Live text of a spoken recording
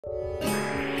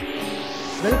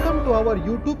Welcome to our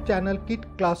YouTube channel Kit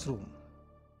Classroom.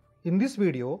 In this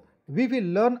video, we will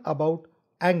learn about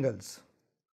angles.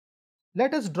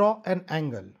 Let us draw an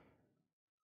angle.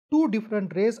 Two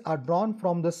different rays are drawn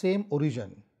from the same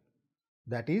origin,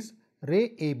 that is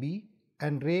ray AB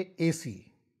and ray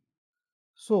AC.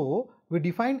 So, we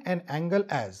define an angle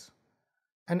as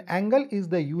an angle is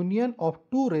the union of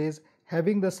two rays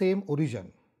having the same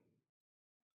origin.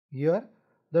 Here,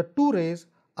 the two rays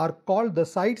are called the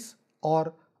sides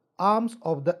or arms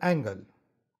of the angle,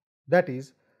 that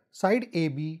is side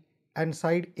AB and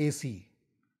side AC,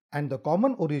 and the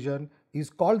common origin is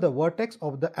called the vertex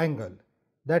of the angle,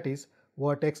 that is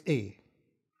vertex A.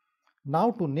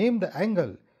 Now to name the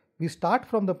angle, we start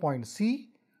from the point C,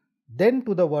 then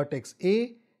to the vertex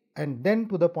A and then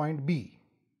to the point B.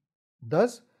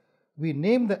 Thus, we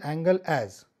name the angle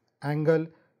as angle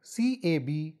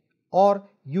CAB, or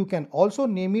you can also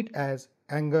name it as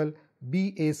angle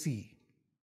BAC.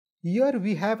 Here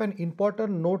we have an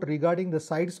important note regarding the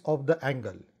sides of the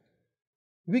angle.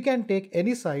 We can take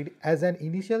any side as an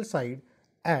initial side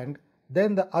and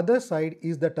then the other side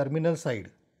is the terminal side.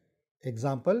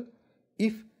 Example,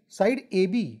 if side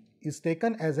AB is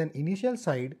taken as an initial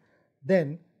side,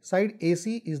 then side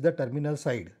AC is the terminal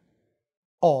side.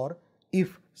 Or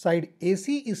if side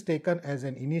AC is taken as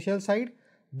an initial side,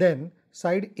 then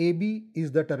side AB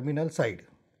is the terminal side.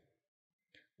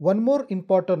 One more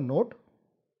important note,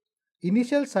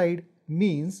 initial side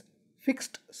means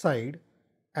fixed side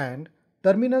and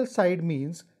terminal side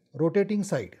means rotating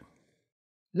side.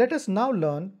 Let us now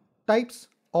learn types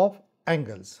of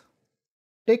angles.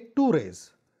 Take two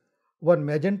rays, one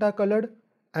magenta colored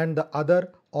and the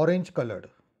other orange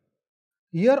colored.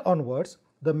 Here onwards,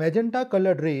 the magenta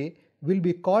colored ray will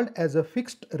be called as a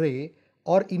fixed ray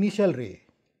or initial ray,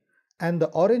 and the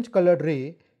orange colored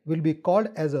ray will be called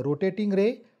as a rotating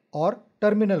ray or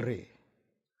terminal ray.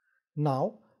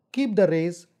 Now keep the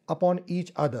rays upon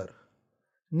each other.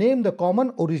 Name the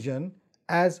common origin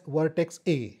as vertex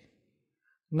A.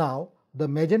 Now the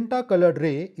magenta colored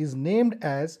ray is named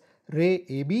as ray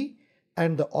AB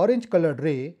and the orange colored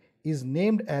ray is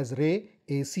named as ray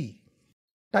AC.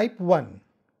 Type 1.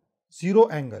 Zero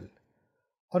angle.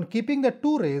 On keeping the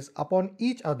two rays upon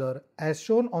each other as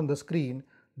shown on the screen,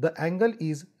 the angle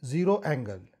is zero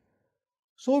angle.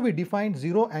 So we define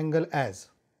zero angle as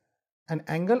an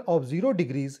angle of 0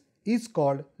 degrees is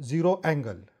called zero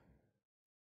angle.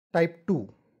 Type 2.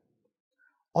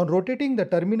 On rotating the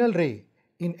terminal ray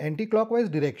in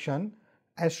anticlockwise direction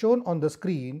as shown on the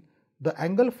screen, the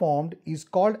angle formed is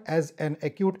called as an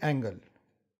acute angle.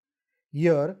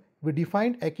 Here we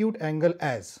define acute angle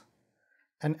as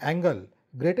an angle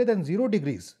greater than 0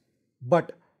 degrees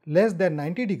but less than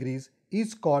 90 degrees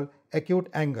is called acute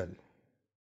angle.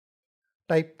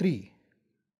 Type 3.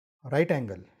 Right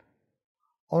angle.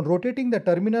 On rotating the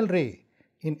terminal ray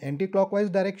in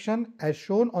anticlockwise direction as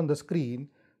shown on the screen,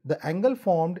 the angle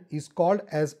formed is called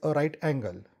as a right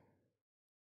angle.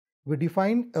 We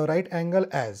define a right angle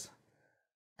as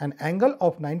an angle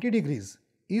of 90 degrees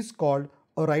is called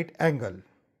a right angle.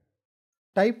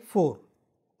 Type 4.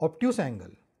 Obtuse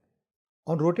angle.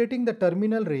 On rotating the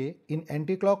terminal ray in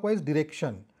anticlockwise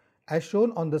direction as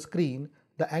shown on the screen,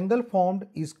 the angle formed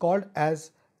is called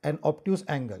as an obtuse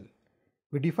angle.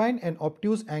 We define an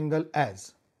obtuse angle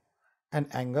as an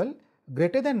angle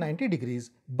greater than 90 degrees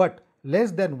but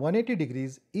less than 180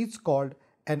 degrees is called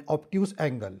an obtuse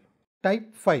angle.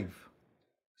 Type 5.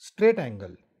 Straight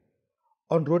angle.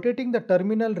 On rotating the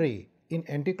terminal ray in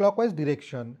anticlockwise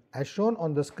direction as shown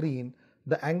on the screen,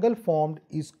 the angle formed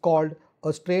is called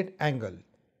a straight angle.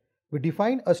 We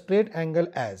define a straight angle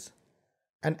as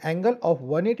an angle of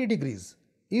 180 degrees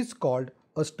is called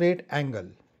a straight angle.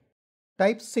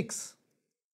 Type 6.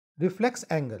 Reflex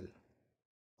angle.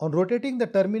 On rotating the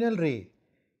terminal ray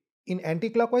in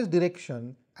anticlockwise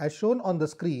direction as shown on the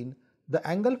screen, the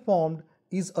angle formed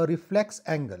is a reflex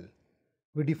angle.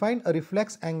 We define a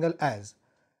reflex angle as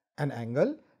an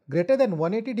angle greater than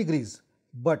 180 degrees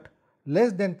but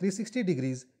less than 360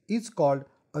 degrees is called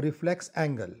a reflex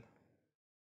angle.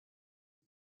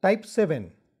 Type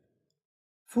 7.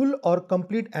 Full or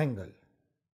complete angle.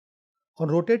 On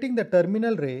rotating the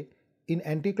terminal ray in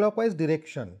anticlockwise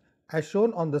direction as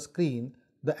shown on the screen,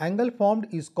 the angle formed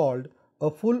is called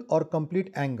a full or complete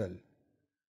angle.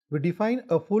 We define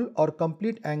a full or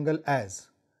complete angle as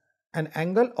an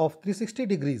angle of 360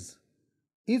 degrees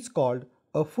is called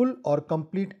a full or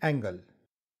complete angle.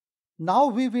 Now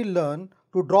we will learn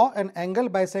to draw an angle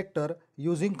bisector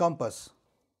using compass.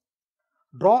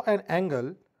 Draw an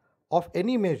angle of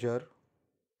any measure,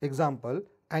 example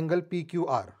angle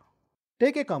PQR.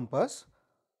 Take a compass.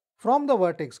 From the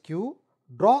vertex Q,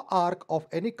 Draw arc of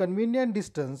any convenient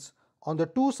distance on the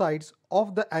two sides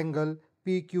of the angle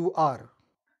PQR.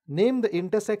 Name the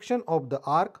intersection of the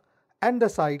arc and the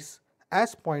sides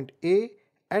as point A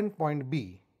and point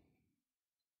B.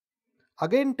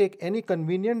 Again, take any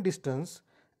convenient distance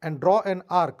and draw an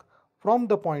arc from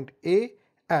the point A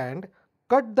and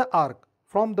cut the arc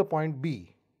from the point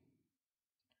B.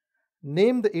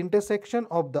 Name the intersection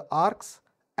of the arcs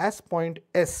as point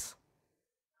S.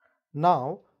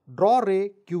 Now, draw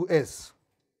ray QS.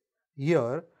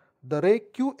 Here, the ray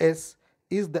QS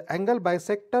is the angle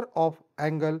bisector of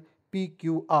angle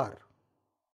PQR.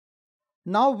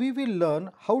 Now we will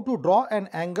learn how to draw an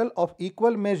angle of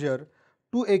equal measure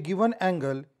to a given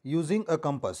angle using a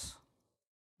compass.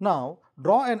 Now,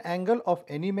 draw an angle of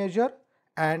any measure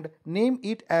and name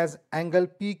it as angle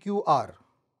PQR.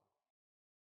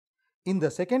 In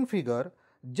the second figure,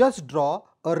 just draw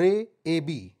a ray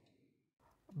AB.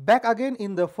 Back again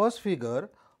in the first figure,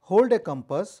 hold a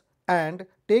compass and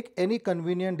take any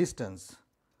convenient distance.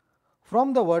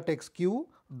 From the vertex Q,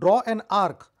 draw an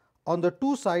arc on the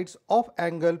two sides of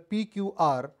angle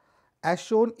PQR as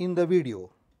shown in the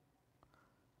video.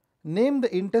 Name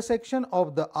the intersection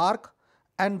of the arc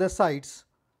and the sides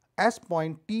as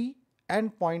point T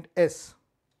and point S.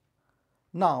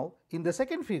 Now, in the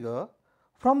second figure,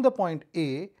 from the point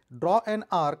A, draw an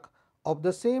arc of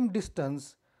the same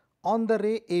distance on the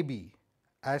ray AB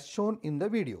as shown in the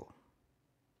video.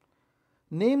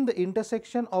 Name the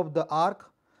intersection of the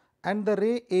arc and the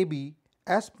ray AB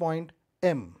as point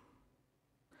M.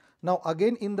 Now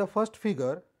again in the first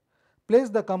figure, place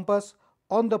the compass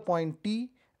on the point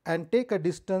T and take a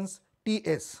distance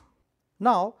TS.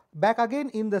 Now back again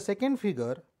in the second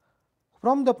figure,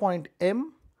 from the point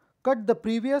M, cut the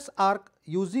previous arc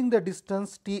using the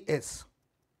distance TS.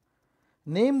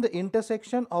 Name the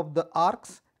intersection of the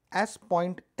arcs as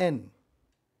point N.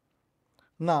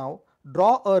 Now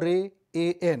draw a ray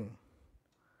AN.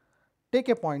 Take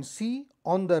a point C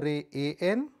on the ray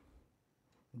AN.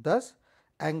 Thus,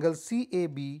 angle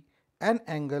CAB and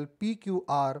angle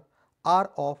PQR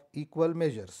are of equal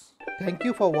measures. Thank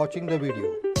you for watching the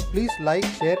video. Please like,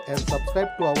 share and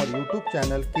subscribe to our YouTube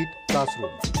channel KIT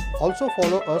Classroom. Also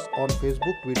follow us on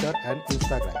Facebook, Twitter and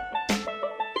Instagram.